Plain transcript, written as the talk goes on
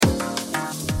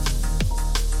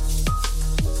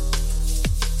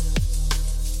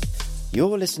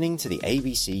You're listening to the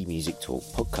ABC Music Talk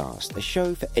podcast, a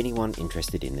show for anyone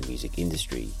interested in the music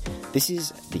industry. This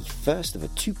is the first of a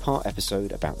two-part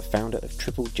episode about the founder of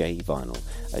Triple J Vinyl,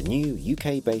 a new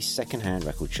UK-based second-hand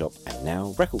record shop and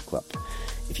now record club.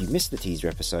 If you missed the teaser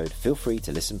episode, feel free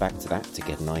to listen back to that to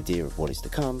get an idea of what is to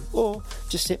come, or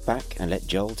just sit back and let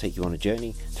Joel take you on a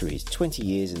journey through his 20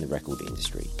 years in the record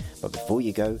industry. But before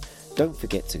you go, don't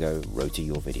forget to go rotor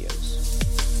your videos.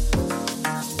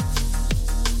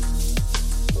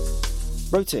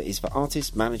 Rotor is for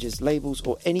artists, managers, labels,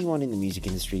 or anyone in the music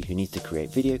industry who needs to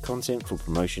create video content for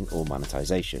promotion or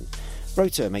monetization.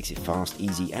 Rotor makes it fast,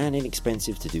 easy, and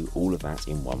inexpensive to do all of that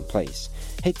in one place.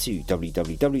 Head to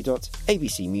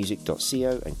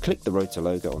www.abcmusic.co and click the Rotor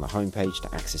logo on the homepage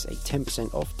to access a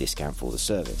 10% off discount for the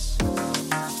service.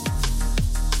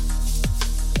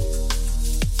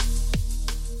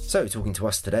 So, talking to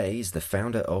us today is the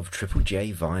founder of Triple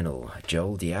J Vinyl,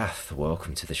 Joel Diath.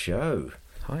 Welcome to the show.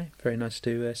 Hi, very nice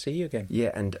to see you again.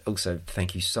 Yeah, and also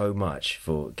thank you so much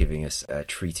for giving us a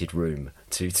treated room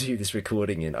to do this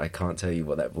recording in. I can't tell you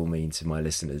what that will mean to my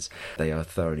listeners. They are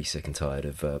thoroughly sick and tired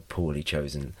of poorly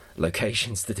chosen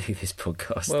locations to do this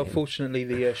podcast. Well, fortunately,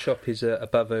 the shop is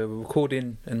above a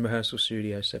recording and rehearsal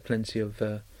studio, so plenty of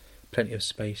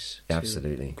space.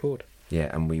 Absolutely. To record.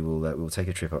 Yeah, and we'll take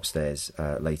a trip upstairs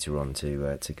later on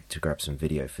to grab some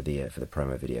video for the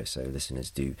promo video. So listeners,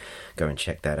 do go and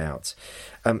check that out.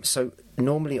 So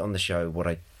normally on the show, what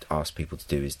I ask people to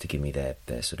do is to give me their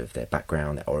sort of their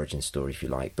background, their origin story, if you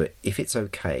like. But if it's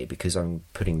okay, because I'm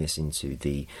putting this into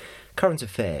the current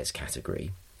affairs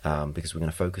category, because we're going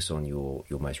to focus on your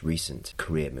most recent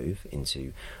career move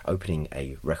into opening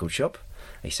a record shop,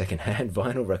 a second-hand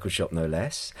vinyl record shop, no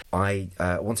less. I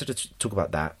wanted to talk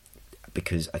about that,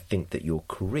 because I think that your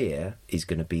career is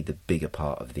going to be the bigger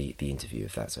part of the interview,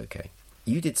 if that's okay.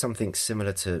 You did something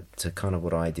similar to kind of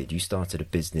what I did. You started a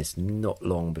business not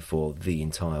long before the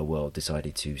entire world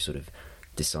decided to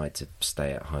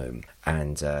stay at home.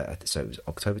 And so it was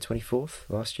October 24th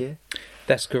last year?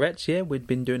 That's correct, yeah. We'd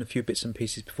been doing a few bits and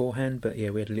pieces beforehand, but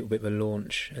yeah, we had a little bit of a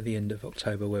launch at the end of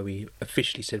October where we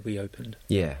officially said we opened.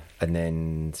 Yeah, and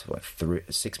then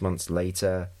 6 months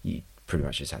later, you pretty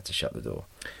much just had to shut the door.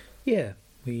 Yeah,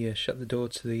 we shut the door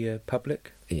to the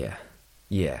public. Yeah.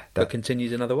 But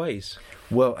continued in other ways.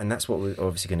 Well, and that's what we're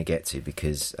obviously going to get to,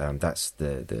 because that's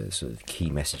the sort of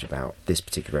key message about this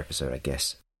particular episode, I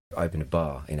guess. I opened a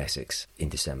bar in Essex in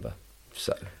December,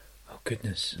 so... Oh,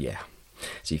 goodness. Yeah.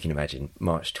 So you can imagine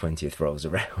March 20th rolls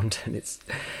around, and it's...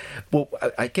 Well,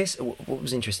 I guess what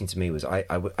was interesting to me was I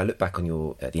looked back on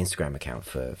the Instagram account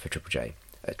for Triple J.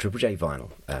 Triple J Vinyl.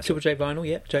 Triple J Vinyl,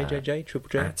 yep. JJJ, Triple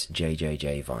J. At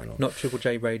JJJ Vinyl. Not Triple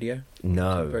J Radio.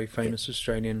 No. Very famous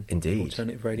Australian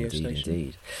alternative radio station.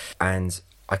 Indeed. And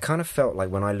I kind of felt like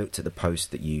when I looked at the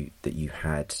post that you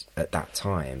had at that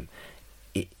time,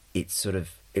 it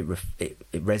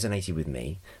resonated with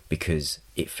me, because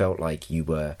it felt like you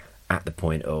were at the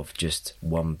point of just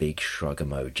one big shrug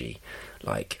emoji.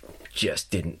 Like, just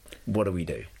didn't... What do we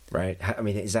do? Right? I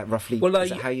mean, is that roughly is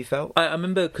that how you felt? I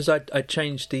remember, because I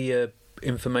changed the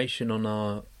information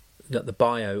on the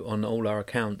bio on all our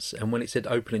accounts, and when it said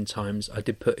opening times, I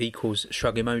did put equals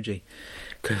shrug emoji.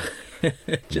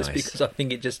 Just nice. Because I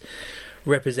think it just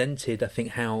represented,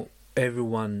 how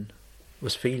everyone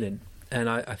was feeling. And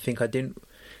I think I didn't...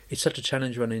 It's such a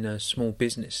challenge running a small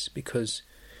business, because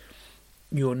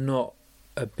you're not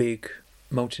a big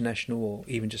multinational or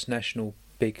even just national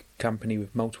big company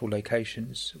with multiple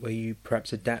locations where you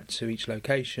perhaps adapt to each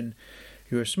location.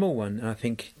 You're a small one, and I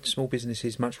think small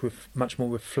businesses much more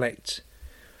reflect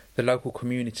the local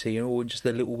community or just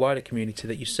the little wider community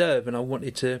that you serve. And I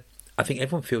think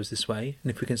everyone feels this way, and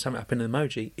if we can sum it up in an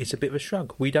emoji, it's a bit of a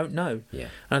shrug. We don't know. Yeah.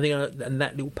 And I think and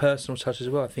that little personal touch as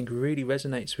well, I think really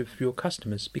resonates with your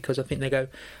customers, because I think they go,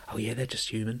 oh yeah, they're just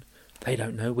human. They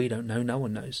don't know, we don't know, no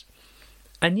one knows.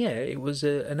 And yeah, it was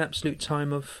an absolute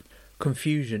time of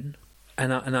confusion,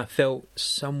 and I felt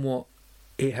somewhat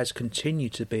it has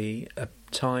continued to be a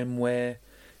time where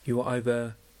you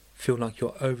feel like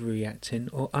you're overreacting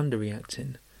or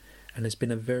underreacting, and it's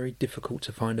been very difficult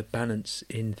to find a balance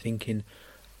in thinking,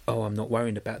 oh, I'm not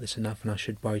worrying about this enough and I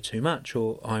should worry too much,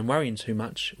 or I'm worrying too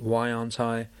much, why aren't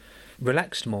I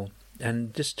relaxed more?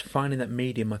 And just finding that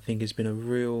medium, I think, has been a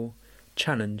real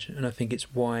challenge, and I think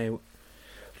it's why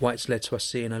it's led to us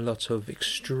seeing a lot of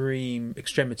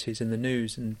extremities in the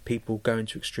news and people going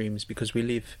to extremes, because we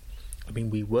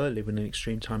were living in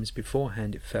extreme times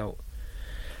beforehand, it felt,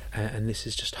 and this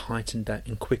has just heightened that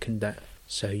and quickened that.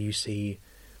 So you see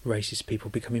racist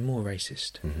people becoming more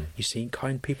racist. Mm-hmm. You see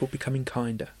kind people becoming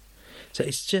kinder. So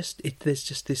it's just there's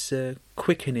just this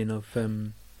quickening of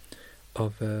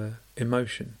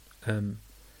emotion. And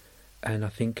I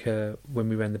think when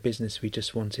we ran the business, we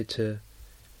just wanted to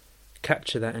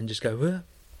capture that and just go,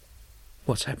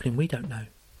 what's happening? We don't know.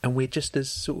 And we're just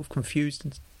as sort of confused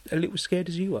and a little scared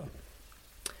as you are.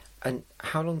 And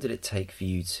how long did it take for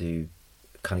you to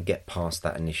kind of get past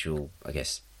that initial, I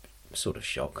guess, sort of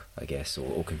shock, I guess,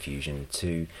 or confusion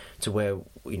to where,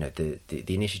 you know, the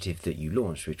initiative that you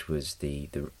launched, which was the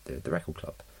record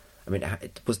club? I mean,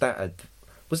 was that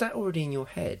already in your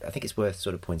head? I think it's worth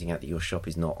sort of pointing out that your shop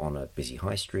is not on a busy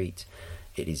high street.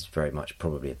 It is very much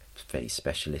probably a fairly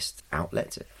specialist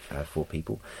outlet for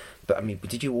people. But I mean,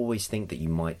 did you always think that you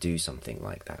might do something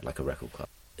like that, like a record club?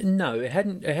 No, it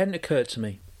hadn't occurred to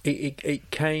me.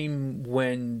 It came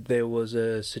when there was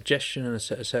a suggestion and a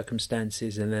set of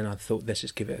circumstances, and then I thought, let's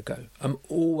just give it a go. I'm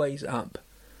always up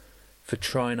for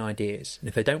trying ideas, and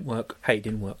if they don't work, hey, it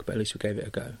didn't work, but at least we gave it a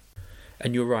go.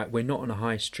 And you're right, we're not on a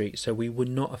high street, so we were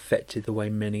not affected the way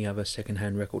many other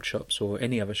second-hand record shops or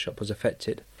any other shop was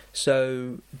affected.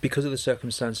 So because of the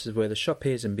circumstances of where the shop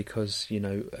is, and because, you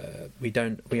know,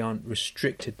 we aren't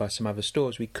restricted by some other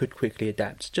stores, we could quickly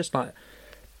adapt. Just like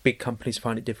big companies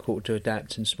find it difficult to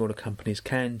adapt and smaller companies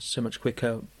can so much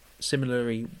quicker.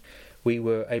 Similarly, we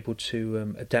were able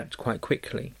to adapt quite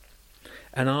quickly.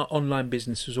 And our online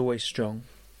business was always strong.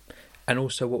 And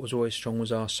also what was always strong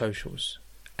was our socials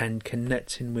and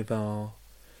connecting with our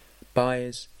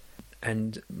buyers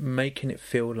and making it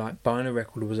feel like buying a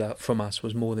record from us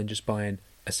was more than just buying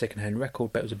a second-hand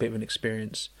record, but it was a bit of an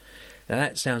experience. Now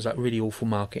that sounds like really awful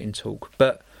marketing talk,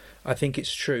 but I think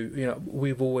it's true. You know,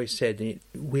 we've always said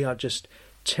we are just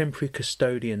temporary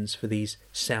custodians for these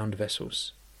sound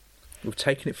vessels. We've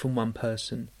taken it from one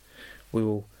person. We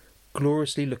will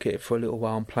gloriously look at it for a little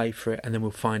while and play for it, and then we'll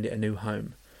find it a new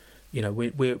home. You know,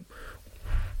 we're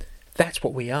that's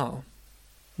what we are.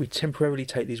 We temporarily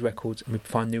take these records and we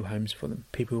find new homes for them,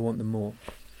 people who want them more.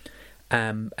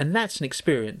 And that's an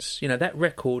experience. You know, that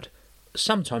record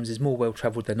sometimes is more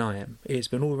well-travelled than I am. It's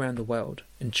been all around the world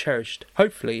and cherished,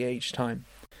 hopefully, each time.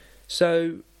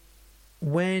 So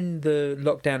when the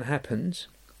lockdown happened,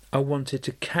 I wanted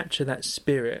to capture that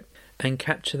spirit and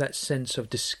capture that sense of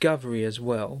discovery as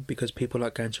well, because people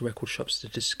like going to record shops to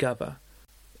discover,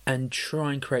 and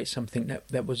try and create something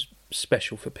that was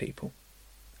special for people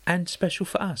and special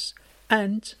for us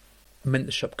and meant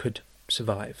the shop could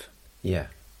survive. Yeah.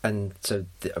 And so,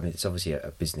 I mean, it's obviously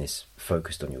a business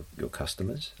focused on your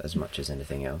customers as much as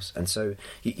anything else. And so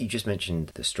you just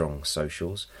mentioned the strong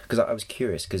socials, because I was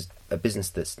curious, because a business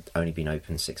that's only been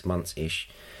open 6 months-ish,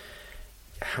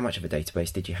 how much of a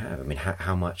database did you have? I mean,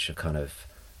 how much a kind of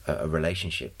a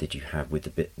relationship did you have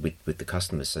with the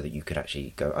customers, so that you could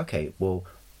actually go, okay, well,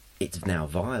 it's now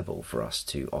viable for us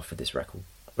to offer this record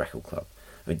club?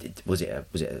 I mean, was it a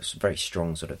very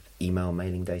strong sort of email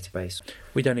mailing database?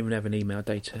 We don't even have an email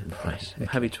data. Right. I'm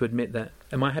happy to admit that.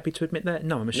 Am I happy to admit that?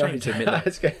 No, I'm ashamed to admit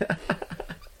that.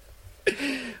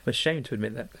 I'm ashamed to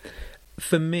admit that.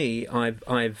 For me, I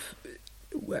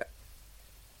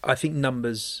think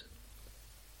numbers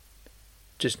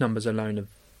alone have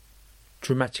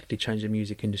dramatically changed the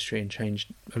music industry and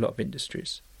changed a lot of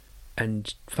industries,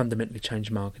 and fundamentally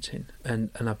changed marketing. And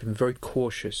I've been very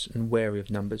cautious and wary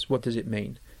of numbers. What does it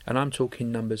mean? And I'm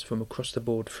talking numbers from across the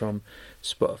board, from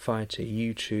Spotify to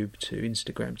YouTube to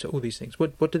Instagram to all these things.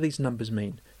 What do these numbers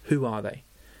mean? Who are they?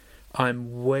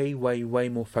 I'm way, way, way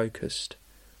more focused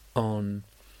on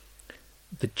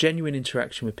the genuine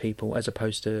interaction with people as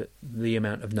opposed to the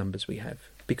amount of numbers we have.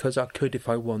 Because I could, if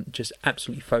I want, just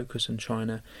absolutely focus on trying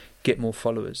to get more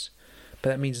followers. But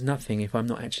that means nothing if I'm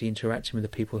not actually interacting with the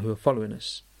people who are following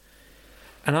us.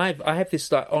 And I have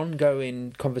this like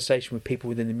ongoing conversation with people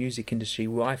within the music industry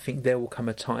where I think there will come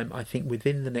a time, I think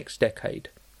within the next decade,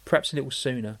 perhaps a little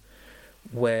sooner,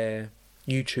 where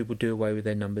YouTube will do away with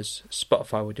their numbers,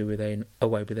 Spotify will do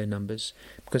away with their numbers.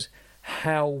 Because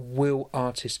how will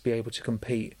artists be able to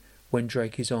compete when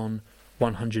Drake is on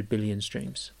 100 billion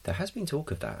streams? There has been talk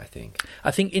of that, I think.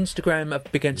 I think Instagram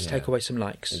have begun to take away some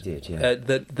likes. They did, yeah.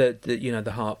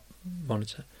 The heart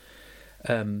monitor.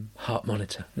 Heart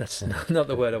monitor. That's not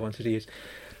the word I wanted to use,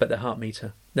 but the heart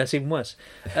meter. That's even worse.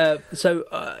 And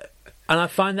I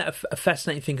find that a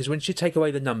fascinating thing, because once you take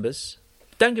away the numbers,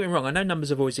 don't get me wrong, I know numbers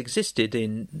have always existed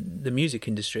in the music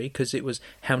industry, because it was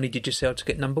how many did you sell to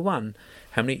get number one?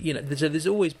 How many, there's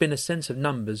always been a sense of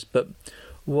numbers, but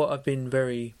what I've been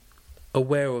very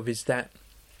aware of is that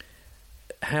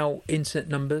how internet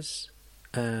numbers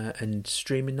and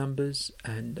streaming numbers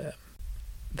and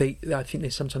I think they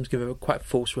sometimes give a quite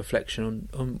false reflection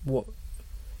on what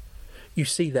you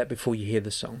see. That before you hear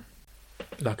the song,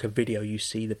 like a video, you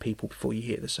see the people before you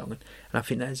hear the song, and I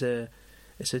think that is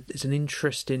it's an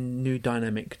interesting new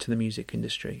dynamic to the music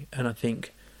industry, and I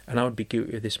think, and I would be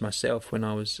guilty of this myself when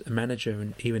I was a manager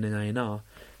and even in A&R.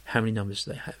 How many numbers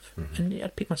do they have? And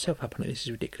I'd pick myself up on it. This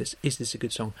is ridiculous. Is this a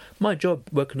good song? My job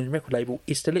working on a record label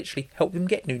is to literally help them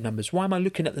get new numbers. Why am I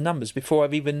looking at the numbers before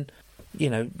I've even,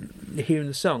 hearing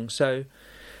the song? So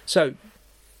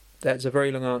that's a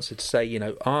very long answer to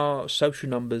say, our social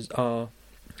numbers are,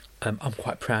 I'm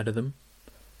quite proud of them.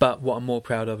 But what I'm more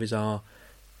proud of is our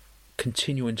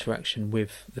continual interaction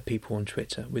with the people on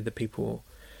Twitter, with the people...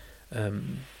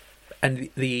 and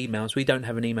the emails. We don't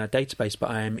have an email database,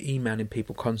 but I am emailing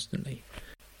people constantly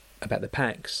about the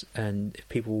packs, and if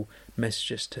people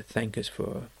message us to thank us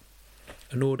for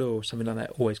an order or something like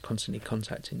that, always constantly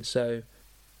contacting. So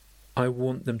I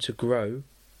want them to grow,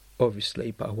 obviously,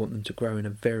 but I want them to grow in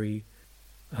a very,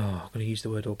 I'm going to use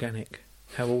the word organic.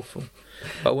 How awful.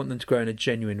 But I want them to grow in a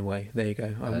genuine way. There you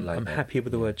go. I'm happy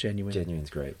with the word genuine.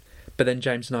 Genuine's great. But then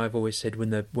James and I have always said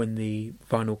when the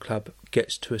Vinyl Club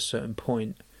gets to a certain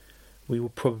point, we will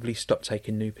probably stop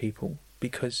taking new people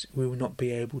because we will not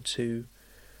be able to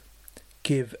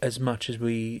give as much as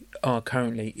we are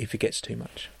currently if it gets too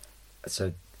much.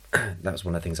 So that was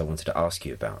one of the things I wanted to ask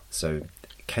you about. So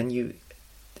can you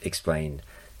explain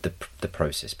the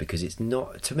process? Because it's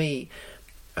not, to me,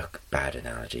 a bad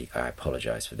analogy. I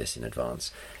apologise for this in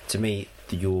advance. To me,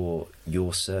 your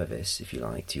service, if you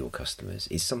like, to your customers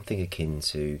is something akin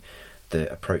to the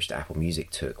approach that Apple Music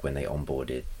took when they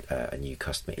onboarded a new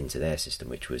customer into their system,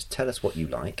 which was tell us what you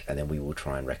like, and then we will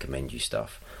try and recommend you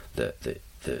stuff that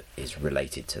is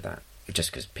related to that.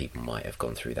 Just because people might have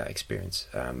gone through that experience.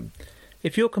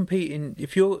 If you're comparing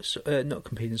Triple J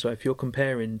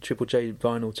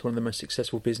Vinyl to one of the most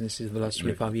successful businesses of the last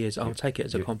 25 years, I'll take it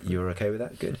as a compliment. You're okay with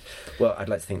that? Good. Well, I'd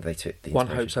like to think they took the... One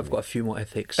hopes I've got a few more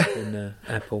ethics than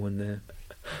Apple and...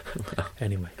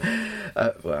 Anyway.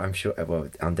 Well, I'm sure... Well,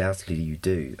 undoubtedly you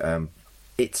do.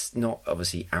 It's not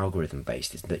obviously algorithm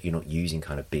based. It's that you're not using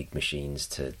kind of big machines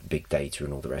to big data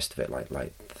and all the rest of it like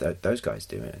those guys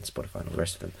do, and Spotify and all the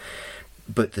rest of them.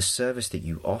 But the service that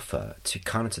you offer to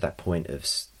kind of to that point of,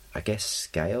 I guess,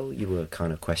 scale, you were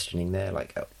kind of questioning there,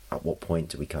 like at what point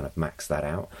do we kind of max that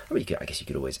out? I mean, I guess you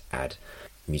could always add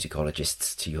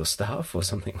musicologists to your staff or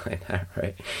something like that,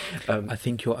 right? I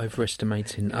think you're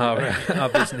overestimating our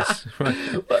business. Right?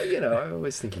 Well, I'm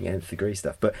always thinking nth degree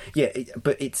stuff, but yeah,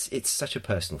 it's such a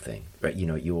personal thing, right?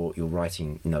 You're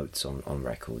writing notes on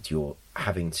records. You're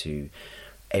having to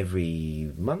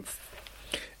every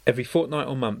fortnight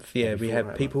or month. Yeah, we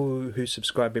have people who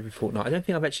subscribe every fortnight. I don't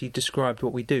think I've actually described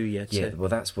what we do yet. Yeah, well,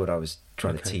 that's what I was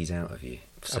trying to tease out of you.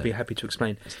 So I'll be happy to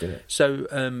explain. Let's do it.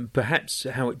 So perhaps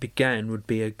how it began would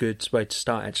be a good way to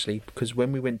start, actually, because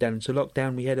when we went down into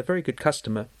lockdown, we had a very good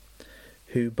customer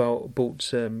who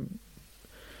bought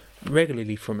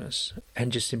regularly from us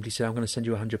and just simply said, I'm going to send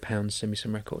you £100, send me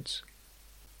some records.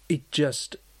 It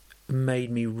just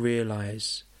made me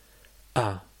realise,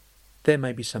 there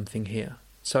may be something here.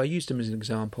 So I used him as an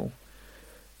example.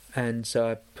 And so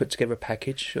I put together a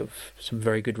package of some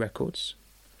very good records,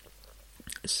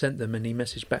 sent them, and he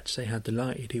messaged back to say how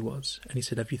delighted he was. And he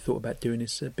said, have you thought about doing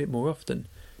this a bit more often?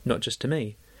 Not just to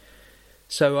me.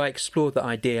 So I explored the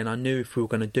idea, and I knew if we were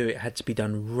going to do it, it had to be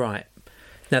done right.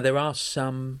 Now, there are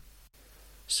some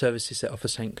services that offer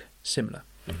something similar.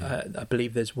 Mm-hmm. I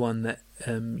believe there's one that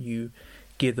you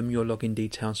give them your login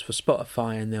details for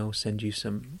Spotify and they'll send you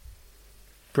some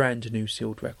brand new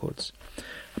sealed records.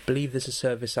 I believe there's a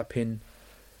service up in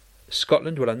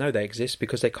Scotland. Well, I know they exist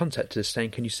because they contacted us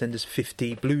saying, can you send us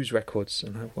 50 blues records?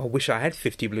 And I wish I had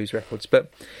 50 blues records.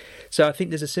 But so I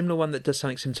think there's a similar one that does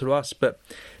something similar to us, but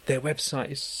their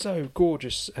website is so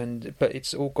gorgeous, but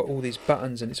it's all got all these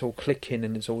buttons and it's all clicking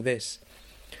and it's all this.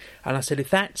 And I said, if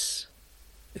that's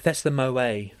the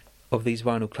moe of these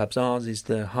vinyl clubs, ours is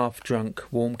the half-drunk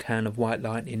warm can of White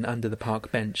Lightning under the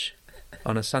park bench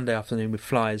on a Sunday afternoon with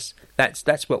flies.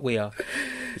 That's what we are.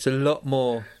 It's a lot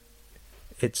more.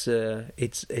 It's a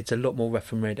lot more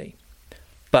rough and ready,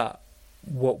 but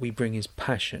what we bring is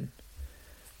passion,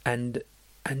 and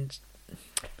I was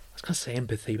going to say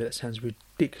empathy, but that sounds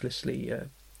ridiculously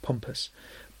pompous.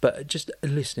 But just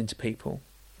listening to people,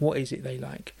 what is it they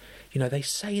like? They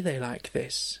say they like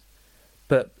this,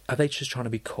 but are they just trying to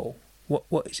be cool?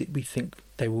 What is it we think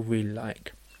they will really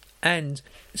like? And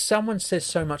someone says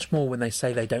so much more when they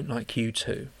say they don't like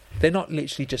U2. They're not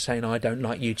literally just saying, I don't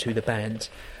like U2, the band.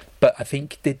 But I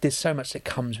think there's so much that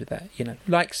comes with that,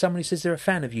 Like somebody says they're a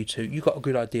fan of U2, you've got a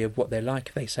good idea of what they're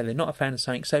like. They say they're not a fan of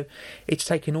something. So it's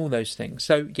taking all those things.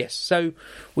 So, yes, so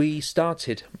we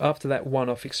started, after that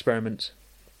one-off experiment,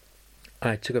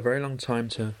 I took a very long time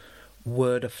to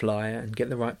word a flyer and get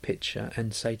the right picture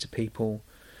and say to people,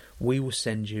 we will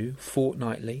send you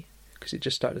fortnightly, because it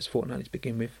just started as fortnightly to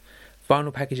begin with,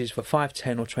 vinyl packages for £5,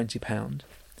 £10 or £20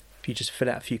 if you just fill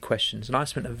out a few questions. And I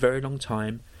spent a very long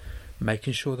time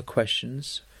making sure the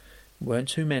questions weren't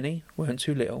too many, weren't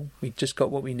too little. We just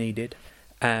got what we needed.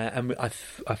 And I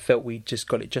felt we just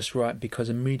got it just right, because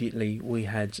immediately we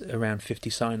had around 50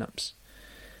 sign-ups.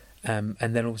 And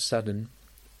then all of a sudden,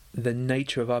 the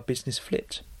nature of our business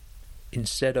flipped.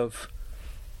 Instead of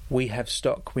we have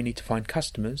stock, we need to find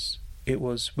customers, it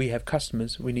was we have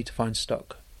customers, we need to find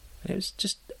stock. And it was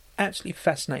just absolutely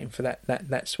fascinating for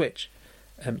that switch.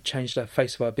 It changed the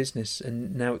face of our business,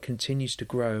 and now it continues to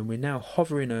grow, and we're now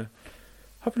hovering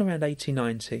around 80,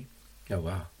 90. Oh,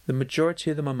 wow. The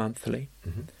majority of them are monthly.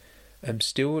 Mm-hmm.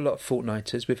 Still a lot of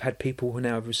fortnighters. We've had people who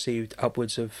now have received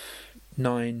upwards of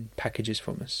 9 packages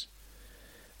from us.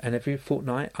 And every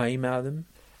fortnight I email them,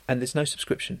 and there's no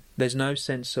subscription. There's no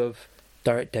sense of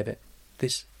direct debit.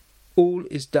 This all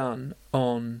is done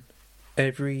on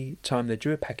every time they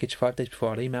drew a package 5 days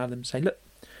before. I'll email them, say, look,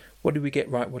 what did we get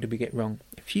right? What did we get wrong?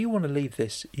 If you want to leave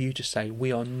this, you just say,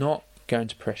 we are not going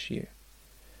to pressure you.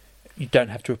 You don't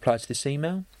have to reply to this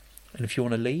email. And if you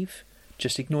want to leave,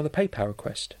 just ignore the PayPal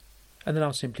request. And then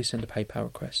I'll simply send a PayPal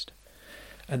request.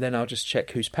 And then I'll just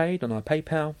check who's paid on our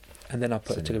PayPal, and then I'll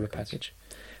put together a package.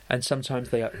 And sometimes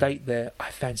they update their,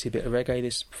 I fancy a bit of reggae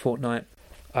this fortnight.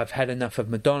 I've had enough of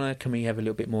Madonna. Can we have a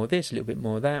little bit more of this, a little bit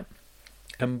more of that?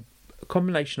 And a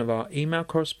combination of our email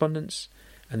correspondence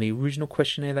and the original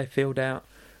questionnaire they filled out,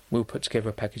 we'll put together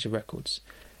a package of records.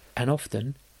 And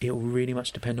often, it will really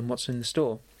much depend on what's in the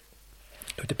store.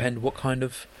 It will depend what kind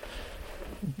of...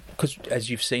 Because as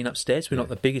you've seen upstairs, we're not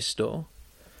the biggest store.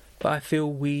 But I feel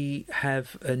we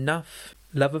have enough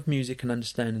love of music and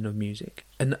understanding of music,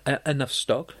 and enough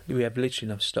stock. We have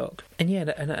literally enough stock, and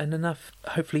and enough,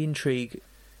 hopefully, intrigue.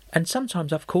 And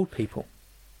sometimes I've called people,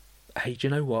 hey, do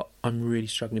you know what? I'm really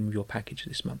struggling with your package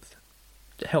this month.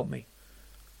 Help me.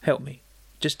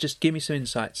 Just give me some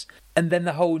insights. And then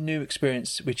the whole new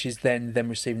experience, which is then them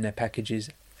receiving their packages,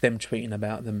 them tweeting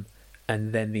about them,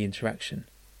 and then the interaction.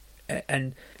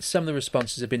 And some of the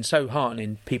responses have been so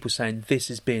heartening, people saying this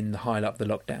has been the highlight of the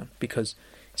lockdown, because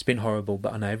it's been horrible,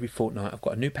 but I know every fortnight I've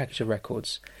got a new package of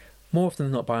records, more often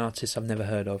than not by artists I've never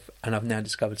heard of, and I've now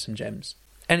discovered some gems.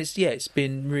 And it's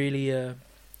been really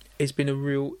it's been a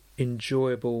real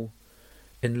enjoyable,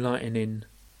 enlightening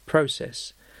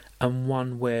process, and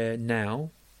one where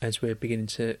now, as we're beginning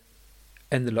to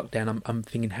end the lockdown, I'm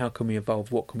thinking, how can we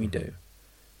evolve? What can we do?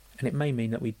 And it may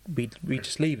mean that we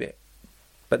just leave it.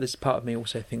 But there's part of me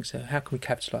also thinks, how can we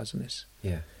capitalise on this?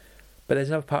 Yeah. But there's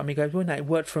another part of me goes, well, no, it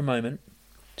worked for a moment,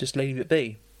 just leave it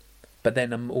be. But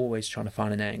then I'm always trying to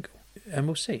find an angle, and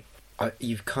we'll see.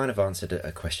 You've kind of answered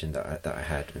a question that I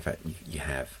had. In fact, you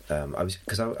have. I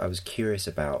was curious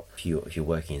about if you're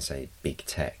working in, say, big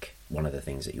tech. One of the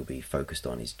things that you'll be focused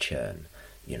on is churn.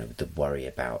 You know, the worry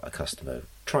about a customer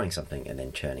trying something and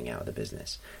then churning out of the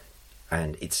business.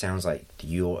 And it sounds like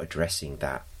you're addressing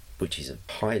that, which is a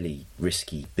highly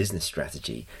risky business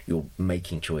strategy. You're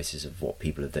making choices of what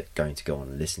people are going to go on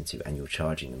and listen to, and you're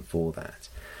charging them for that.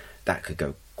 That could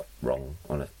go wrong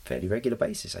on a fairly regular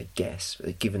basis, I guess,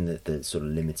 given the sort of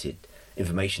limited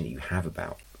information that you have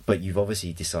about. But you've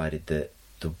obviously decided that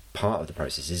the part of the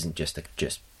process isn't just to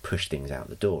just push things out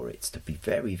the door. It's to be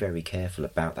very, very careful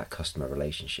about that customer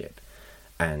relationship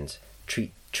and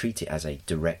treat it as a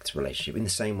direct relationship, in the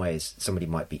same way as somebody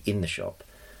might be in the shop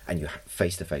and you're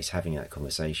face to face having that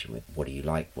conversation with, what do you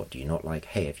like, what do you not like,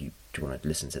 hey, do you want to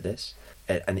listen to this?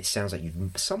 And it sounds like you've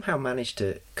somehow managed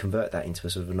to convert that into a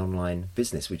sort of an online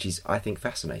business, which is, I think,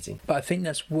 fascinating. But I think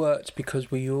that's worked because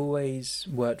we always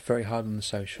worked very hard on the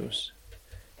socials.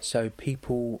 So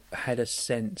people had a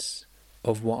sense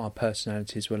of what our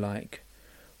personalities were like,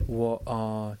 what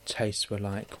our tastes were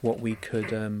like, what we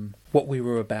what we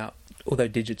were about. Although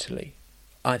digitally,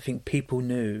 I think people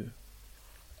knew,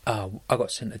 I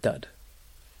got sent a dud.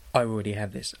 I already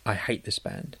have this. I hate this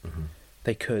band. Mm-hmm.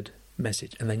 They could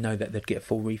message, and they know that they'd get a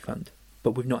full refund.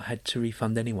 But we've not had to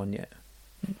refund anyone yet.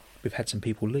 We've had some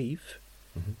people leave.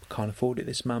 Mm-hmm. Can't afford it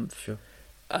this month. Sure.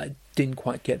 I didn't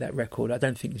quite get that record. I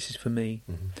don't think this is for me.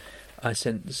 Mm-hmm. I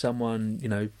sent someone,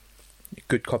 a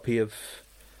good copy of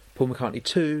Paul McCartney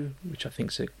 2, which I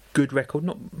think's a good record,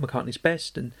 not McCartney's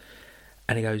best, and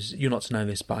he goes, "You're not to know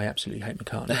this, but I absolutely hate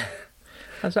McCartney."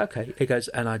 I was like, okay. He goes,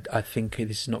 and I think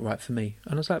this is not right for me.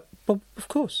 And I was like, well, of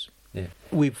course. Yeah.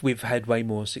 We've had way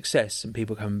more success and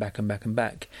people coming back and back and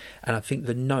back. And I think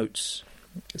the notes,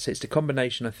 so it's the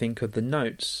combination, I think, of the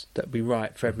notes that we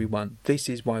write for everyone. This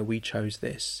is why we chose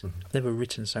this. Mm-hmm. I've never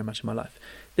written so much in my life.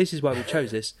 This is why we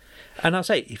chose this. And I'll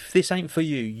say, if this ain't for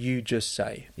you, you just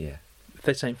say. Yeah.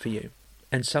 This ain't for you.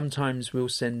 And sometimes we'll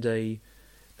send the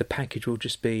package will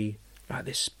just be like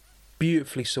this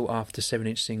beautifully sought after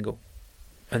 7-inch single,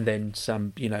 and then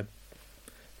some,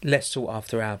 less sought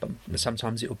after album. But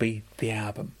sometimes it'll be the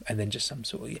album, and then just some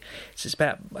sort of. It's just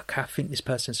about, okay, I think this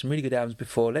person has some really good albums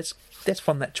before. Let's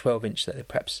find that 12-inch that they've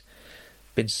perhaps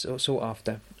been sought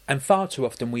after. And far too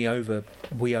often we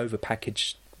overprice the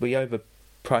packages. We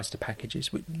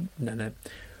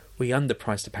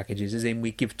underprice the packages, as in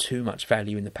we give too much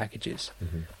value in the packages.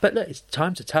 Mm-hmm. But look,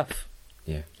 times are tough.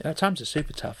 Yeah. Times are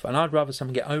super tough, and I'd rather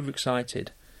someone get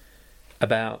overexcited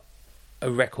about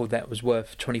a record that was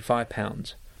worth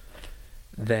 £25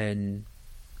 than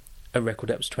a record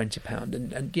that was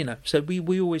 £20. And so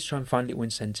we always try and find little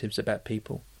incentives about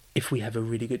people. If we have a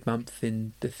really good month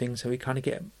in the things that we kind of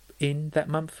get in that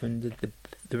month and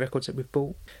the records that we've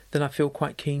bought, then I feel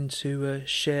quite keen to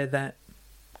share that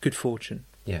good fortune.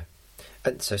 Yeah.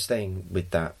 And so staying with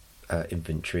that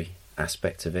inventory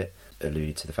aspect of it,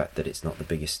 alluded to the fact that it's not the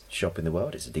biggest shop in the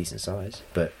world. It's a decent size,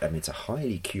 but I mean it's a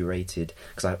highly curated,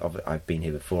 because I've been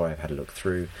here before, I've had a look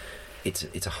through.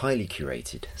 It's a highly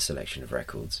curated selection of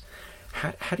records.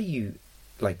 How do you,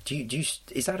 like, do you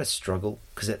is that a struggle?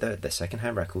 Because they're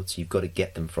second-hand records, so you've got to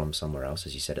get them from somewhere else,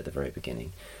 as you said at the very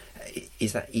beginning.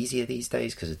 Is that easier these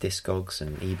days because of Discogs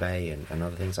and eBay and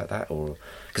other things like that? Or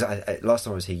because I last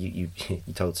time I was here, you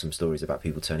told some stories about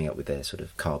people turning up with their sort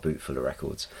of car boot full of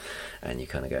records, and you're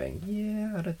kind of going,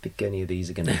 yeah, I don't think any of these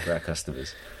are going to be for our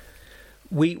customers.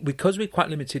 Because we're quite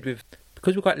limited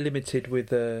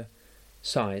with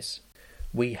size,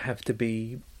 we have to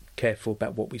be careful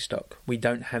about what we stock. We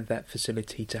don't have that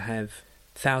facility to have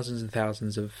thousands and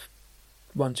thousands of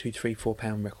 £1, £2, £3,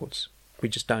 £4 records. We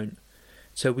just don't.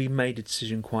 So we made a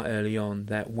decision quite early on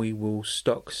that we will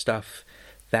stock stuff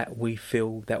that we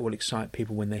feel that will excite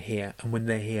people when they're here, and when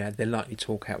they're here, they're likely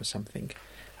to walk out with something.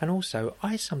 And also,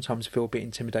 I sometimes feel a bit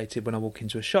intimidated when I walk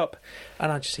into a shop and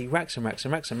I just see racks and racks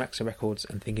and racks and racks of records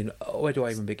and thinking, oh, where do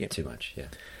I even begin? Too much, yeah.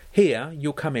 Here,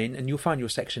 you'll come in and you'll find your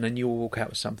section and you'll walk out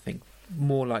with something,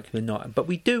 more likely than not. But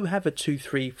we do have a £2,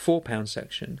 £3, £4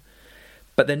 section,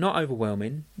 but they're not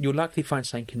overwhelming. You'll likely find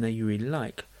something in there you really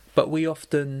like. But we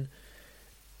often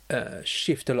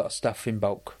shift a lot of stuff in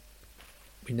bulk.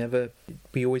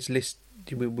 We always list,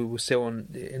 we will sell on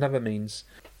in other means,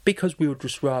 because we would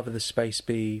just rather the space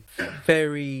be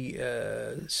very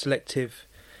selective,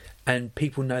 and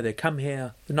people know they come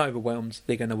here, they're not overwhelmed,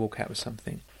 they're going to walk out with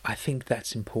something. I think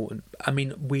that's important. I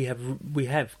mean, we have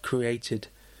curated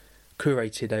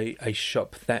a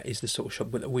shop that is the sort of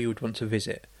shop that we would want to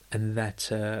visit, and that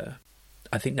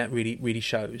I think that really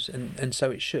shows, and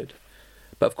so it should.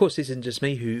 But of course, this isn't just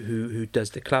me who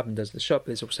does the club and does the shop.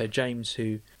 There's also James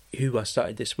who I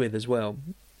started this with as well,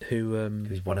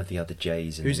 who's one of the other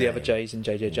J's. Who's the other J's in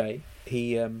JJJ?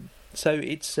 He so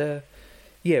it's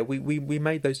we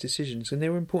made those decisions, and they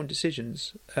were important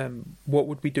decisions. What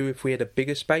would we do if we had a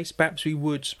bigger space? Perhaps we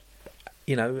would,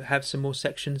 have some more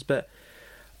sections. But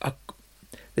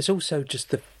there's also just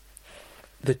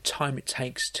the time it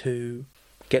takes to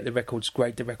get the records,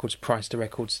 grade the records, price the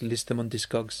records, list them on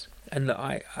Discogs. And look,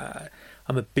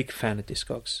 I'm a big fan of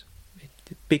Discogs.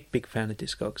 Big fan of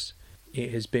Discogs.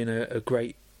 It has been a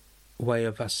great way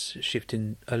of us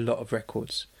shifting a lot of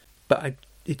records. But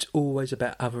it's always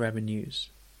about other avenues.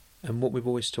 And what we've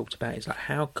always talked about is like,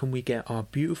 how can we get our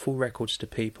beautiful records to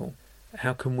people?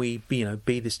 How can we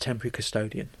be this temporary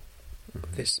custodian,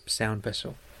 this sound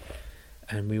vessel?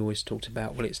 And we always talked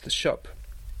about, well, it's the shop,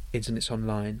 it's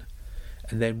online.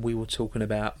 And then we were talking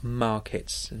about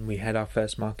markets, and we had our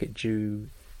first market due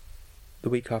the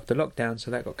week after lockdown,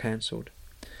 so that got cancelled.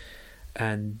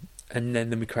 And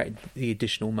then we created the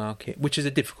additional market, which is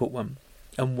a difficult one,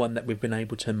 and one that we've been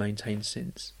able to maintain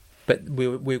since. But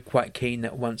we're quite keen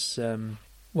that once we're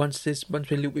a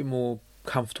little bit more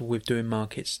comfortable with doing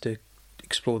markets, to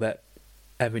explore that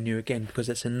avenue again, because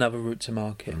that's another route to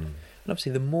market. And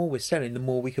obviously, the more we're selling, the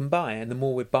more we can buy, and the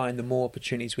more we're buying, the more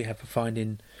opportunities we have for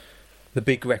finding the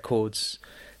big records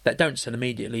that don't sell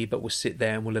immediately, but will sit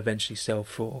there and will eventually sell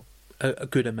for a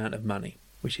good amount of money,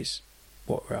 which is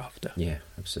what we're after. Yeah,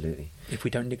 absolutely. If we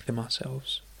don't nick them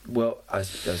ourselves. Well, I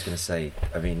was going to say,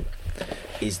 I mean,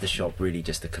 is the shop really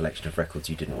just a collection of records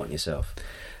you didn't want yourself?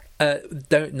 No,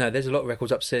 there's a lot of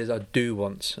records upstairs I do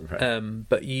want, right.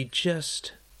 But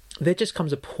there just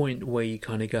comes a point where you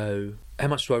kind of go, how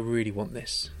much do I really want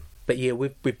this? But yeah,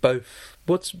 we've both,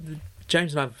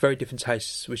 James and I have very different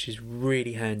tastes, which is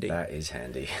really handy. That is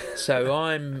handy. So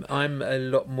I'm a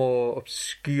lot more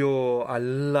obscure. I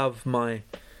love my,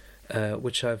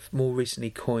 which I've more recently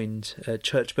coined,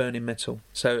 church burning metal.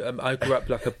 So I grew up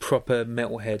like a proper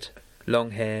metalhead,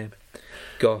 long hair,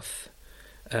 goth,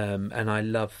 and I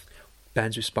love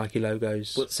bands with spiky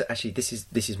logos. Well, so actually, this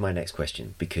is my next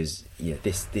question, because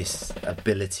this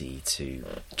ability to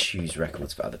choose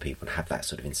records for other people and have that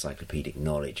sort of encyclopedic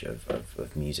knowledge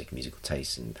of music, musical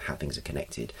tastes, and how things are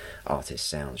connected, artists,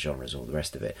 sounds, genres, all the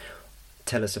rest of it.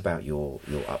 Tell us about your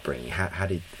upbringing. How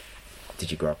did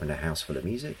you grow up in a house full of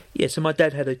music? Yeah, so my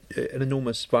dad had an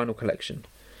enormous vinyl collection,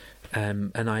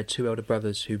 and I had two elder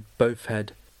brothers who both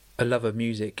had a love of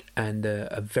music and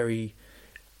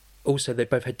also they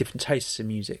both had different tastes in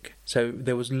music. So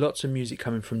there was lots of music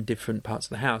coming from different parts of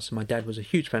the house. My dad was a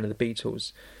huge fan of the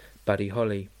Beatles, Buddy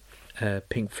Holly,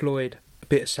 Pink Floyd, a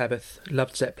bit of Sabbath,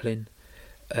 loved Zeppelin.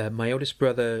 My oldest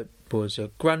brother was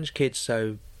a grunge kid,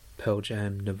 so Pearl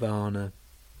Jam, Nirvana,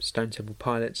 Stone Temple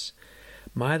Pilots.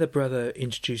 My other brother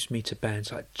introduced me to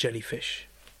bands like Jellyfish,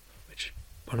 which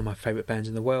is one of my favourite bands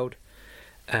in the world.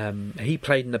 He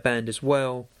played in the band as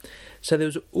well. So there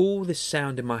was all this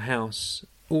sound in my house,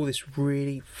 all this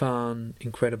really fun,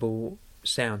 incredible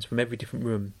sounds from every different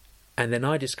room. And then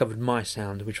I discovered my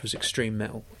sound, which was extreme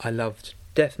metal. I loved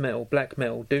death metal, black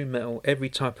metal, doom metal, every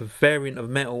type of variant of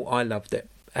metal, I loved it.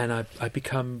 And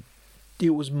it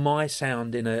was my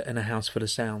sound in a house full of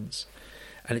sounds.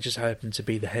 And it just happened to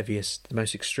be the heaviest, the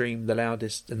most extreme, the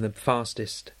loudest and the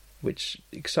fastest, which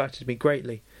excited me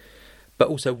greatly. But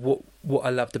also what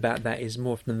I loved about that is,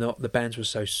 more often than not, the bands were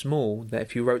so small that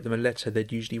if you wrote them a letter,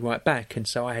 they'd usually write back. And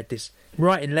so I had this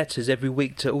writing letters every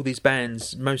week to all these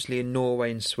bands, mostly in Norway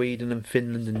and Sweden and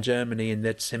Finland and Germany, and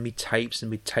they'd send me tapes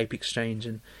and we'd tape exchange.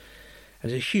 And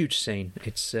it's a huge scene.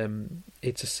 It's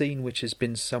a scene which has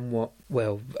been somewhat,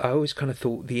 well, I always kind of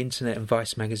thought the internet and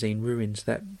Vice magazine ruined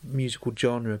that musical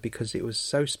genre because it was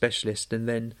so specialist. And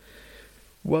then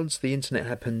once the internet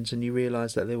happened and you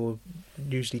realised that they were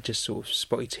usually just sort of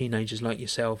spotty teenagers like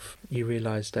yourself, you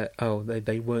realised that,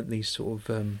 they weren't these sort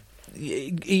of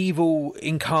evil,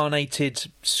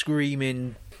 incarnated,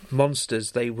 screaming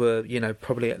monsters. They were,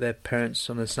 probably at their parents'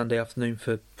 on a Sunday afternoon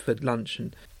for lunch,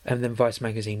 and then Vice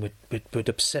magazine would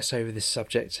obsess over this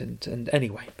subject. And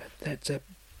anyway, but that's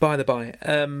by the by.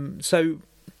 So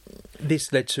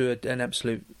this led to an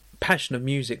absolute passion of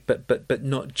music, but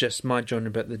not just my genre,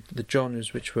 but the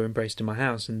genres which were embraced in my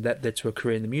house, and that led to a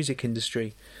career in the music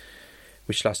industry,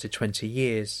 which lasted 20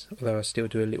 years, although I still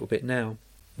do a little bit now,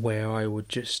 where I would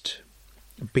just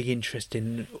be interested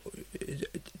in,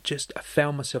 I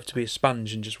found myself to be a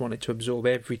sponge and just wanted to absorb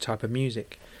every type of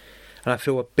music. And I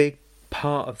feel a big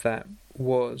part of that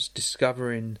was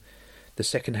discovering the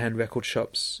second-hand record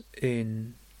shops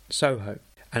in Soho.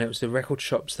 And it was the record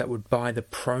shops that would buy the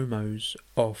promos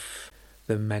off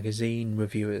the magazine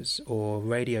reviewers or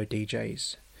radio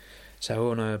DJs.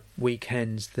 So on a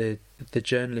weekends, the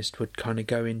journalist would kind of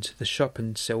go into the shop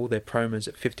and sell all their promos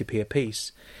at 50p a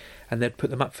piece, and they'd put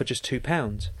them up for just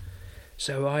 £2.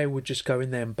 So I would just go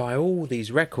in there and buy all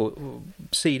these record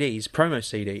CDs, promo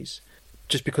CDs,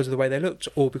 just because of the way they looked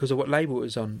or because of what label it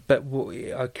was on. But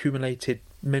I accumulated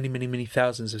many, many, many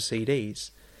thousands of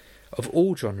CDs of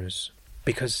all genres,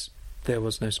 because there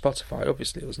was no Spotify,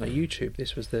 obviously there was no YouTube.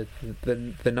 This was the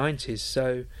 90s,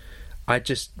 so I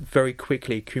just very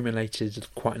quickly accumulated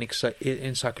quite an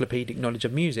encyclopedic knowledge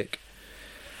of music,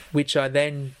 which I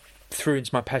then threw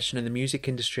into my passion in the music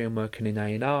industry and working in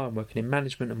A&R and working in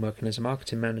management and working as a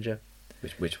marketing manager,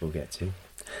 which we'll get to.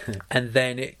 And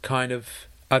then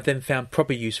I've then found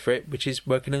proper use for it, which is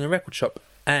working in a record shop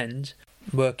and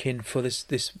working for this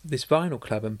vinyl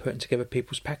club and putting together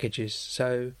people's packages.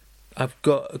 So I've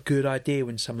got a good idea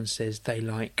when someone says they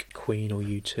like Queen or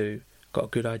U2. Got a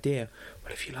good idea.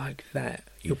 Well, if you like that,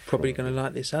 you're probably going to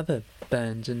like this other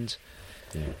band, and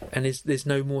there's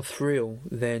no more thrill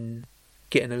than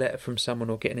getting a letter from someone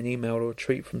or getting an email or a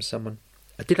tweet from someone.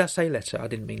 Did I say letter? I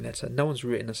didn't mean letter. No one's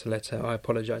written us a letter. I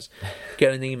apologise.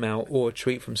 Get an email or a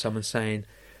tweet from someone saying,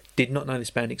 "Did not know this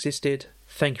band existed.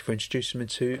 Thank you for introducing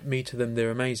me to them.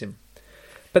 They're amazing."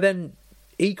 But then,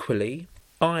 equally,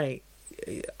 I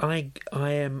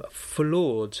am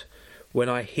floored when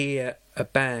I hear a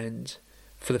band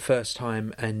for the first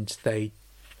time and they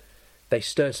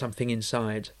stir something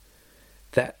inside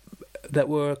that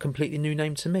were a completely new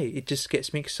name to me. It just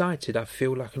gets me excited. I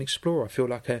feel like an explorer. I feel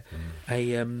like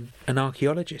an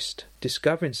archaeologist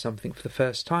discovering something for the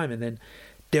first time, and then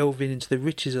delving into the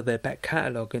riches of their back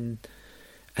catalogue, and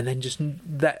then just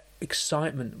that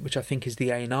excitement, which I think is the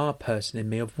A&R person in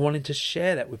me, of wanting to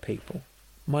share that with people.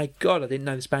 My God, I didn't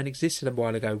know this band existed a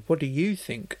while ago. What do you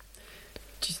think?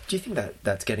 Do you think that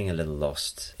that's getting a little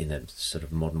lost in a sort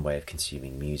of modern way of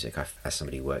consuming music? As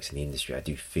somebody who works in the industry, I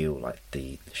do feel like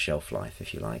the shelf life,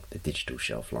 if you like, the digital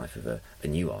shelf life of a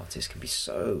new artist can be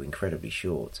so incredibly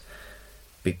short.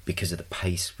 because of the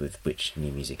pace with which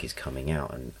new music is coming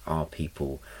out, and are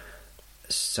people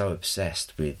so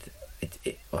obsessed with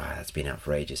it? Well, that's been out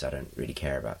for ages, I don't really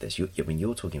care about this. I mean,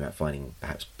 you're talking about finding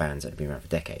perhaps bands that have been around for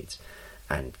decades,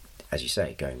 and as you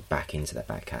say, going back into their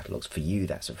back catalogues. For you,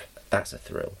 that's a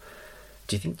thrill.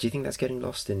 Do you think that's getting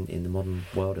lost in the modern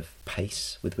world of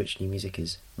pace with which new music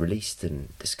is released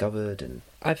and discovered? And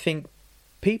I think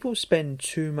people spend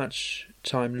too much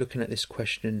time looking at this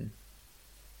question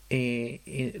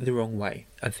in the wrong way.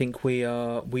 I think we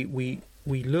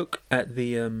look at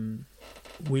the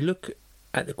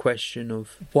question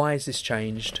of why has this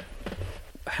changed?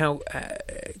 How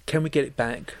can we get it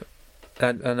back?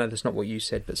 I know that's not what you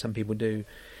said, but some people do.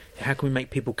 How can we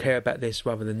make people care about this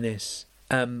rather than this?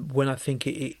 When I think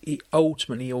it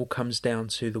ultimately all comes down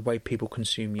to the way people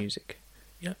consume music.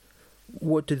 Yeah,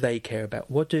 what do they care about?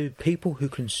 What do people who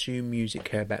consume music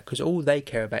care about? Because all they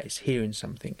care about is hearing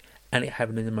something and it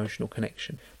having an emotional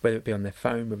connection, whether it be on their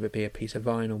phone, whether it be a piece of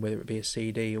vinyl, whether it be a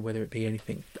CD, or whether it be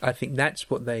anything. I think that's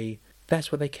what they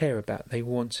care about. They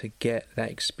want to get that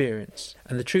experience.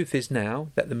 And the truth is now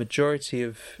that the majority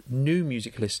of new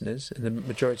music listeners and the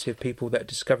majority of people that are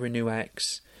discovering new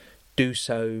acts do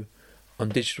so on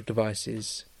digital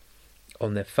devices,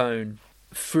 on their phone,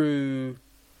 through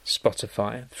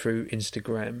Spotify, through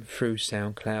Instagram, through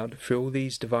SoundCloud, through all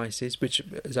these devices, which,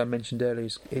 as I mentioned earlier,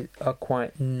 are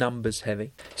quite numbers heavy.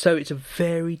 So it's a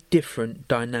very different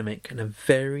dynamic and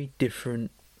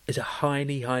it's a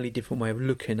highly, highly different way of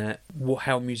looking at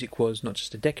how music was not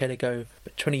just a decade ago,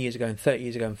 but 20 years ago and 30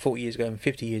 years ago and 40 years ago and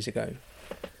 50 years ago.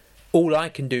 All I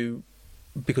can do,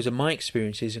 because of my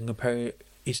experiences,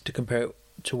 is to compare it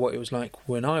to what it was like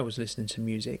when I was listening to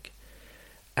music.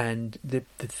 And the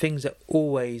things that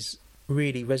always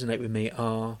really resonate with me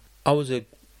are, I was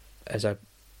as I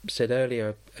said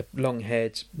earlier, a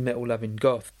long-haired metal-loving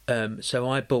goth. So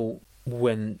I bought,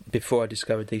 before I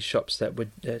discovered these shops that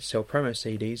would sell promo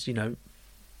CDs,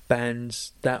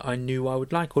 bands that I knew I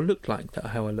would like or looked like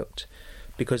how I looked,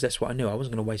 because that's what I knew. I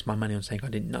wasn't going to waste my money on something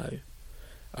I didn't know.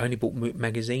 I only bought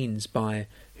magazines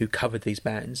who covered these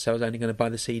bands, so I was only going to buy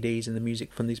the CDs and the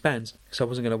music from these bands. So I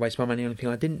wasn't going to waste my money on anything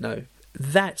I didn't know.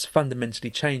 That's fundamentally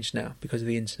changed now because of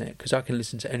the internet, because I can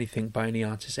listen to anything by any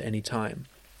artist at any time.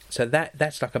 So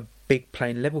that's like a big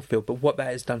plain level field. But what that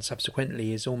has done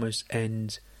subsequently is almost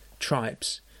end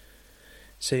tribes.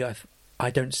 So I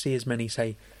don't see as many,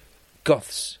 say,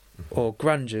 goths or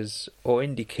grungers or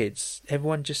indie kids.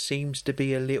 Everyone just seems to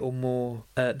be a little more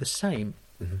the same.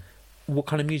 Mm-hmm. What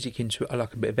kind of music into it? I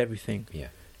like a bit of everything. Yeah.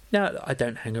 Now, I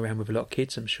don't hang around with a lot of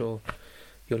kids. I'm sure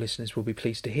your listeners will be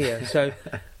pleased to hear. So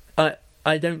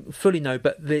I don't fully know,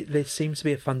 but there seems to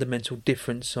be a fundamental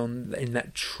difference in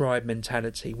that tribe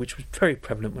mentality, which was very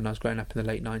prevalent when I was growing up in the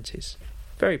late 90s.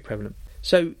 Very prevalent.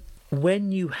 So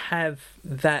when you have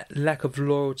that lack of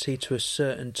loyalty to a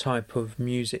certain type of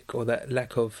music, or that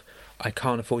lack of, I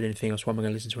can't afford anything else, why am I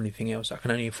going to listen to anything else? I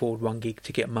can only afford one gig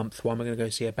to get a month, why am I going to go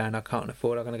see a band I can't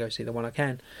afford? I'm going to go see the one I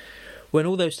can. When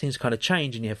all those things kind of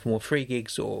change and you have more free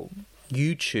gigs or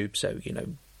YouTube, so,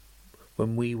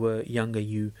 when we were younger,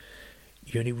 you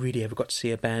only really ever got to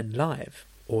see a band live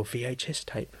or VHS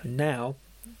tape. And now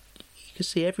you can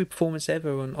see every performance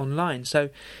ever online. So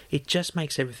it just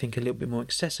makes everything a little bit more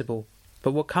accessible.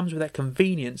 But what comes with that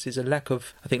convenience is a lack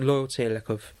of, I think, loyalty, a lack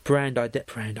of brand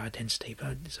identity.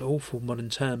 But it's an awful modern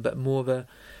term, but more of a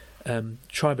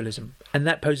tribalism. And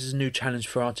that poses a new challenge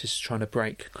for artists trying to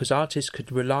break, because artists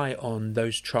could rely on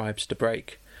those tribes to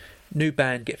break. New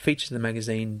band, get featured in the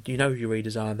magazine, you know who your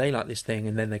readers are, they like this thing,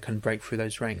 and then they can break through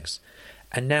those ranks.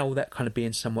 And now all that kind of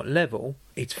being somewhat level,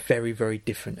 it's very, very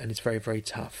different, and it's very, very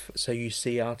tough. So you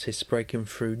see artists breaking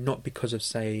through not because of,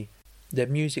 say, their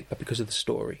music, but because of the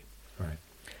story. Right.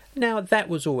 Now, that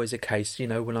was always a case,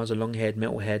 when I was a long-haired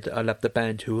metalhead, I loved the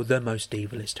band who were the most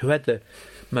evilist, who had the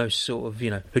most sort of,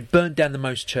 who'd burnt down the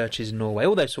most churches in Norway,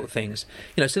 all those sort of things.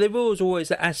 So there was always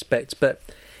that aspect, but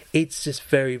it's just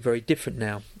very, very different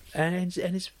now. And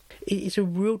it's a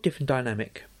real different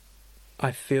dynamic.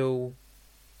 I don't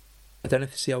know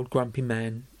if it's the old grumpy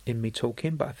man in me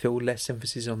talking, but I feel less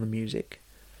emphasis on the music,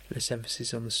 less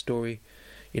emphasis on the story,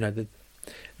 the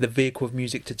vehicle of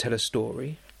music to tell a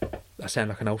story. I sound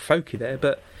like an old folky there,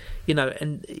 but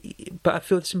but I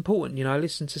feel it's important. I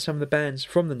listen to some of the bands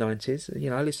from the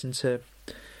 90s. I listen to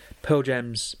Pearl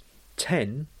Jam's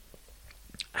 10,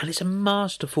 and it's a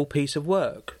masterful piece of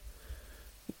work.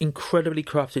 Incredibly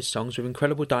crafted songs with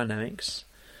incredible dynamics,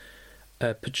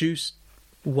 produced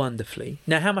wonderfully.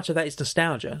 Now, how much of that is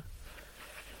nostalgia,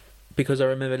 because I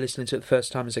remember listening to it the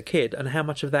first time as a kid, and how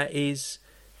much of that is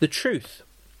the truth?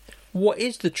 What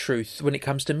is the truth when it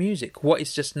comes to music? What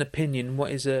is just an opinion?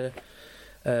 What is a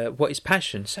what is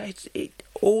passion. So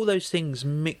all those things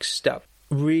mixed up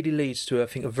really leads to, I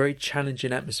think, a very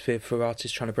challenging atmosphere for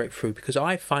artists trying to break through, because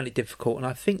I find it difficult, and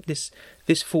I think this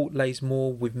fault lays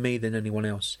more with me than anyone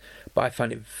else, but I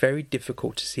find it very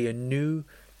difficult to see a new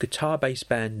guitar-based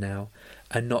band now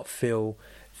and not feel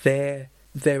their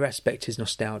aspect is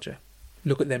nostalgia.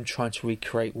 Look at them trying to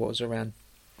recreate what was around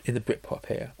in the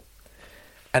Britpop era,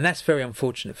 and that's very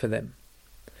unfortunate for them.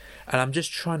 And I'm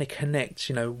just trying to connect,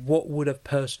 what would a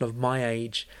person of my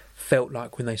age felt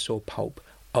like when they saw Pulp?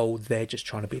 Oh, they're just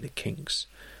trying to be the Kinks.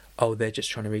 Oh, they're just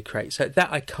trying to recreate. So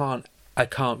that I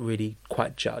can't really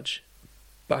quite judge,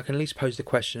 but I can at least pose the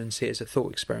question and see it as a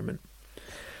thought experiment.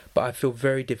 But I feel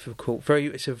very difficult.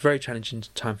 It's a very challenging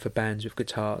time for bands with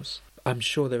guitars. I'm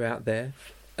sure they're out there.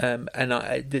 And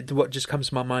what just comes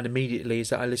to my mind immediately is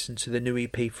that I listened to the new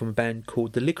EP from a band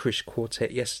called the Licorice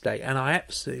Quartet yesterday, and I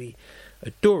absolutely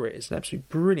adore it. It's an absolutely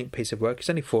brilliant piece of work. It's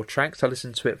only 4 tracks. I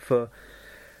listened to it for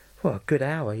a good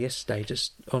hour yesterday,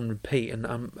 just on repeat.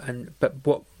 But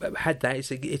what had that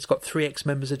is it's got 3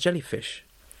 ex-members of Jellyfish.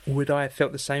 Would I have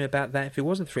felt the same about that if it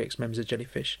wasn't 3 ex-members of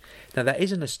Jellyfish? Now, that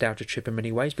is a nostalgia trip in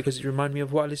many ways, because it reminded me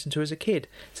of what I listened to as a kid.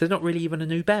 So they're not really even a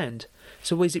new band.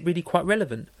 So is it really quite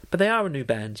relevant? But they are a new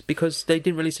band, because they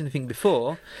didn't release anything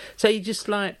before. So you just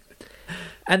like...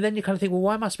 And then you kind of think, well,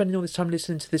 why am I spending all this time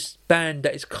listening to this band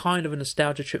that is kind of a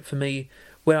nostalgia trip for me,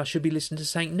 where I should be listening to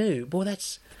something new? Well,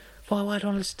 that's... Why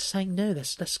don't I listen to something new?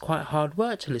 That's quite hard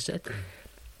work to listen to.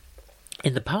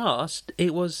 In the past,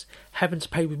 it was having to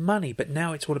pay with money, but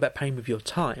now it's all about paying with your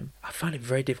time. I find it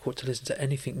very difficult to listen to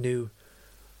anything new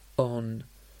on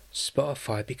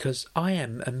Spotify, because I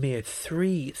am a mere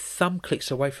 3 thumb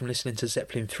clicks away from listening to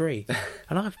Zeppelin 3,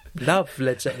 and I love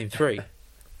Led Zeppelin 3.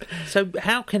 So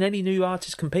how can any new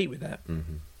artist compete with that?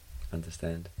 Mm-hmm.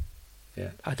 Understand.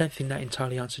 Yeah. I don't think that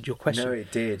entirely answered your question. No,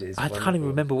 it did. I can't even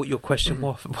remember what your question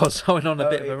was. I went on a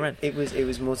bit of a rant. It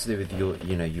was more to do with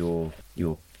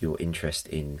your interest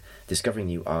in discovering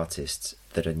new artists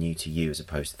that are new to you, as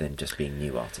opposed to them just being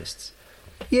new artists.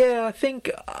 Yeah, I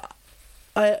think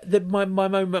my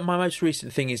most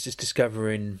recent thing is just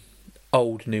discovering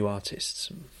old new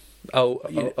artists.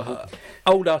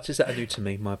 Old artists that are new to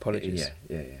me. My apologies.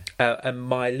 Yeah. And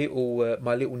my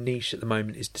little niche at the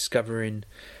moment is discovering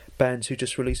bands who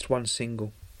just released 1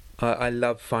 single. I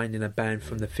love finding a band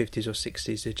from the 50s or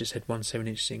 60s that just had 1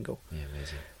 7-inch single. Yeah,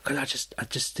 amazing. Because I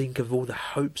just think of all the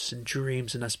hopes and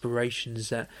dreams and aspirations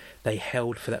that they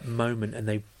held for that moment, and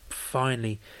they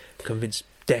finally convinced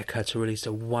Decca to release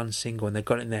a 1 single, and they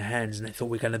got it in their hands, and they thought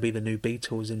we're going to be the new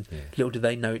Beatles, and little did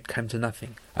they know it came to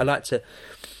nothing. I like to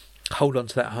hold on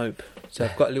to that hope. So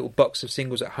I've got a little box of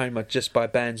singles at home I just buy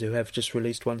bands who have just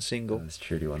released 1 single. That's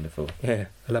truly wonderful. Yeah, I love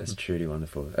them. That's truly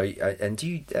wonderful.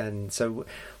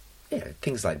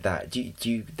 Things like that. Do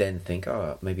you then think,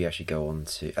 maybe I should go on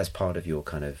to, as part of your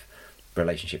kind of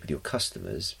relationship with your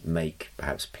customers, make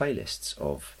perhaps playlists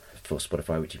for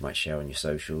Spotify, which you might share on your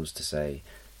socials, to say,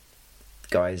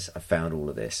 guys, I found all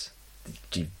of this.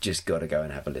 You've just got to go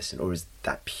and have a listen? Or is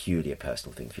that purely a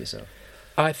personal thing for yourself?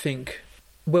 I think...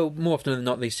 Well, more often than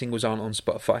not, these singles aren't on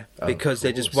Spotify, because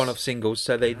they're just one-off singles,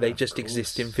 so they just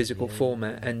exist in physical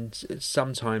format, and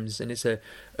sometimes, and it's a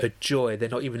joy, they're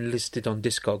not even listed on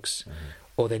Discogs,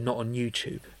 or they're not on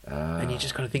YouTube, and you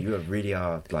just kind of think... You really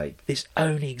are, like... This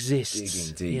only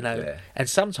exists, digging deep there. And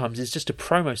sometimes it's just a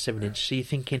promo 7-inch, so you're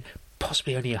thinking,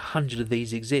 possibly only 100 of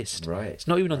these exist. Right. It's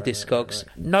not even on Discogs,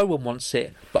 right. No one wants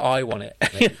it, but I want it.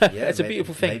 It's a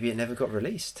beautiful thing. Maybe it never got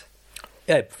released.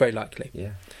 Yeah, very likely.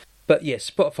 Yeah. But yeah,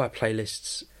 Spotify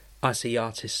playlists, I see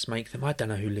artists make them. I don't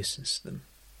know who listens to them.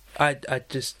 I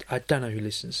don't know who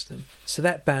listens to them. So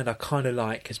that band I kind of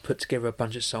like has put together a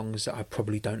bunch of songs that I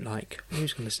probably don't like.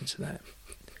 Who's going to listen to that?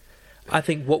 I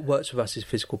think what works with us is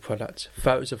physical product.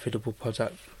 Photos of physical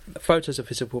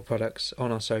products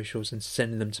on our socials and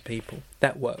sending them to people.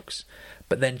 That works.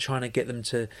 But then trying to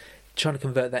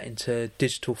convert that into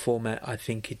digital format, I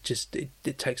think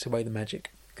it takes away the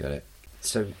magic. Got it.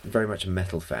 So, very much a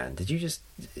metal fan. Did you just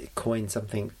coin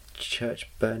something, church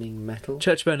burning metal?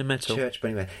 Church burning metal. Church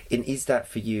burning metal. Is that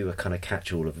for you a kind of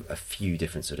catch-all of a few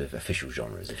different sort of official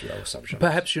genres, if you will, or subgenres?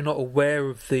 Perhaps you're not aware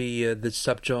of the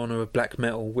subgenre of black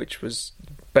metal, which was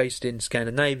based in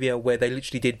Scandinavia, where they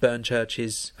literally did burn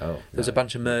churches. There's a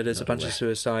bunch of murders, a bunch of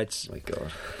suicides. Oh my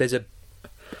God. There's a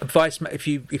vice. If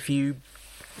you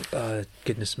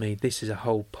goodness me, this is a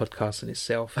whole podcast in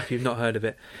itself. If you've not heard of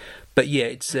it. But yeah,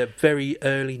 it's a very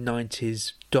early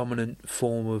 90s dominant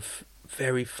form of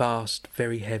very fast,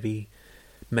 very heavy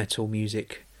metal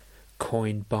music,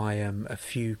 coined by a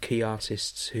few key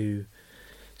artists who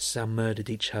some murdered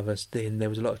each other. Then there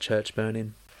was a lot of church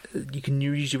burning. you can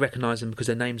usually recognise them because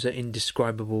their names are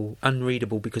indescribable,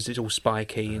 unreadable because it's all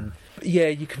spiky. And yeah,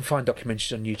 you can find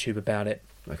documentaries on YouTube about it.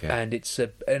 Okay. And it's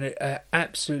an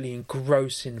absolutely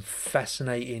engrossing,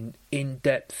 fascinating,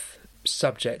 in-depth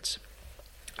subject.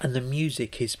 And the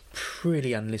music is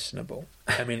pretty unlistenable.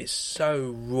 I mean, it's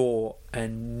so raw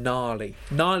and gnarly.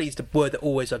 Gnarly is the word that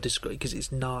always I describe, because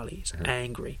it's gnarly, it's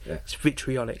angry, it's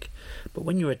vitriolic. But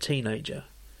when you're a teenager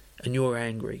and you're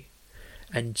angry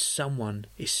and someone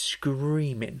is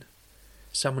screaming,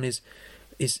 someone is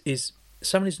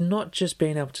not just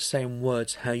being able to say in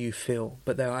words how you feel,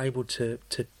 but they're able to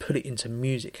put it into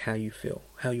music how you feel,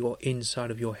 how your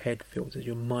inside of your head feels, how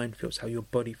your mind feels, how your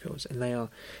body feels. And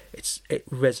it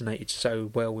resonated so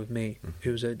well with me,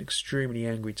 who was an extremely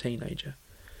angry teenager.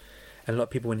 And a lot of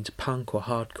people went into punk or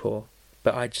hardcore,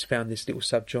 but I just found this little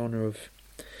subgenre of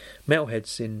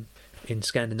metalheads in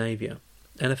Scandinavia.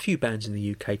 And a few bands in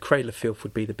the UK. Cradle of Filth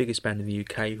would be the biggest band in the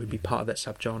UK, would be part of that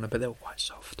subgenre, but they were quite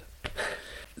soft.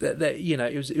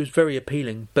 It was very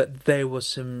appealing, but there was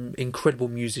some incredible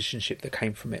musicianship that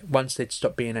came from it. Once they'd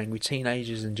stopped being angry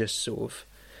teenagers and just sort of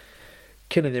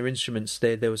killing their instruments,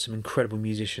 there were some incredible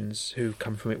musicians who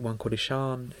come from it. One called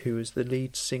Ishan, who was the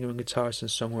lead singer and guitarist and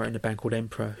songwriter in a band called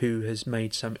Emperor, who has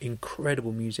made some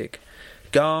incredible music.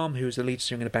 Garm, who was the lead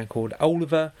singer in a band called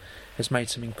Oliver, has made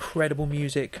some incredible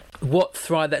music. What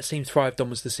that scene thrived on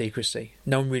was the secrecy.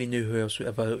 No one really knew who else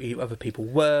other people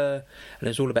were, and it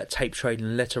was all about tape trading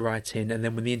and letter writing. And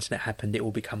then when the internet happened, it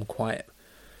all became quite,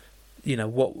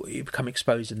 it became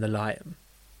exposed in the light,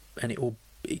 and it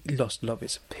lost a lot of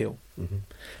its appeal.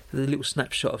 There's a little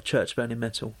snapshot of church burning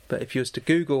metal, but if you was to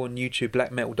Google on YouTube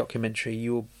black metal documentary,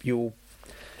 you'll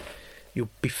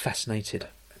be fascinated.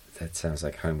 That sounds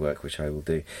like homework, which I will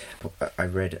do. I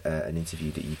read an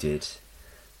interview that you did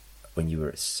when you were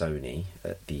at Sony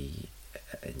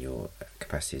in your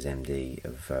capacity as MD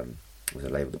of with a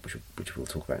label which we'll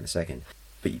talk about in a second.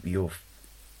 But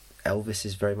Elvis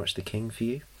is very much the king for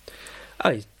you.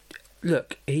 Oh,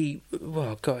 look, he's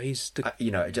the.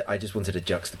 I just wanted to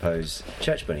juxtapose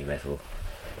church burning metal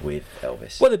with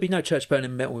Elvis. Well, there'd be no church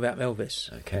burning metal without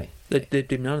Elvis. Okay. There'd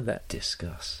be none of that.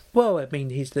 Discuss. Well, I mean,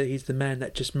 he's the man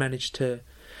that just managed to,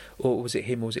 or was it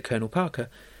him, or was it Colonel Parker?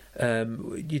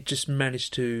 You just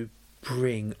managed to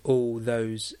bring all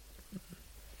those,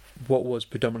 what was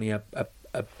predominantly a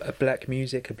black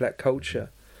music, a black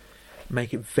culture,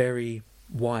 make it very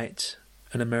white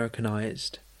and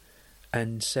Americanized,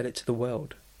 and sell it to the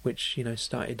world, which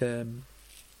started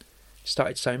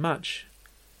so much.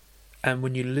 And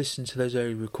when you listen to those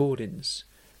early recordings,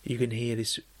 you can hear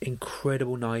this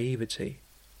incredible naivety,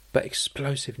 but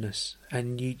explosiveness,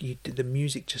 and the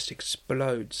music just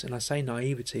explodes. And I say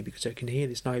naivety because I can hear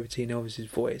this naivety in Elvis's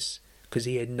voice, because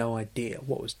he had no idea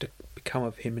what was to become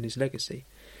of him and his legacy,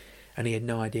 and he had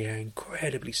no idea how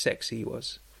incredibly sexy he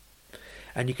was.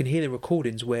 And you can hear the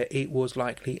recordings where it was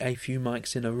likely a few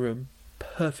mics in a room,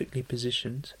 perfectly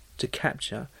positioned to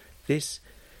capture this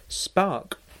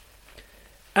spark.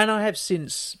 And I have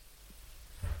since,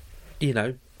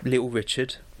 Little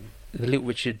Richard, the Little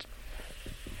Richard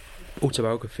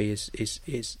autobiography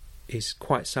is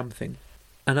quite something.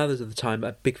 And others of the time,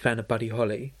 a big fan of Buddy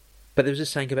Holly. But there was a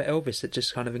saying about Elvis that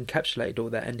just kind of encapsulated all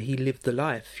that, and he lived the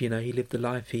life. He lived the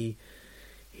life. He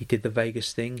did the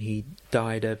Vegas thing. He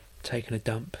died of taking a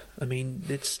dump. I mean,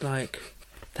 it's like,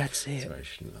 that's it. Sorry, I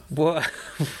shouldn't laugh.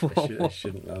 What? I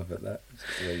shouldn't laugh at that.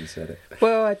 That's the way you said it.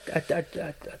 Well, I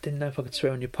didn't know if I could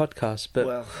swear on your podcast, but...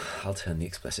 Well, I'll turn the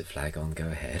explicit flag on. Go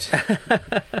ahead.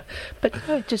 But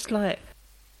no, just like...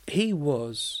 He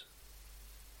was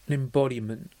an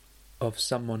embodiment of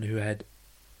someone who had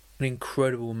an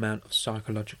incredible amount of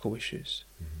psychological issues.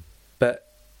 Mm-hmm. But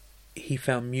he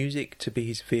found music to be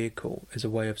his vehicle as a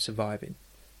way of surviving.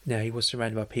 Now, he was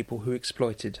surrounded by people who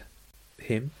exploited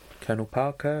him, Colonel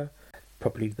Parker,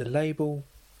 probably the label,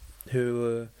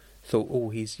 who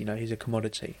thought, he's a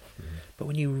commodity. Mm-hmm. But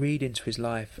when you read into his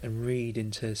life and read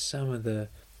into some of the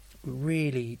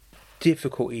really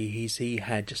difficulties he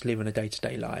had just living a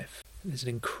day-to-day life, there's an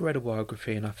incredible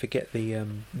biography, and I forget the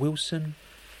Wilson.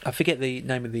 I forget the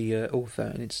name of the author,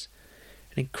 and it's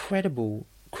an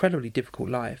incredibly difficult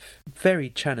life, very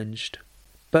challenged.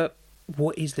 But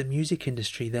what is the music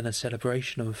industry then a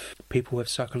celebration of people who have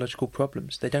psychological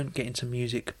problems? They don't get into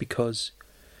music because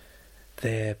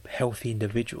they're healthy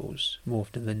individuals. More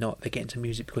often than not, they get into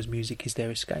music because music is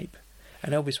their escape.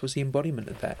 And Elvis was the embodiment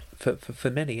of that for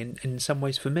many, and in some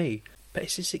ways for me. But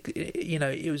it's just,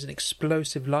 it was an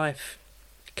explosive life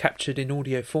captured in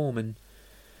audio form, and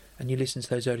you listen to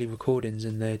those early recordings,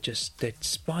 and they're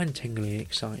spine-tingling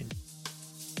exciting.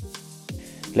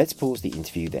 Let's pause the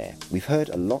interview there. We've heard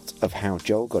a lot of how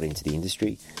Joel got into the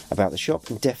industry, about the shop,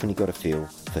 and definitely got a feel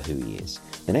for who he is.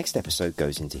 The next episode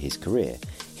goes into his career,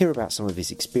 hear about some of his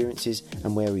experiences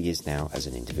and where he is now as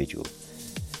an individual.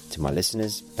 To my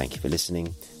listeners, thank you for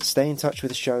listening. Stay in touch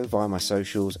with the show via my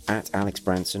socials at Alex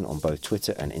Branson on both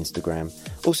Twitter and Instagram.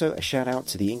 Also, a shout out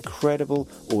to the incredible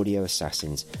audio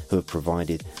assassins who have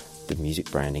provided the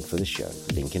music branding for the show.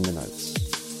 Link in the notes.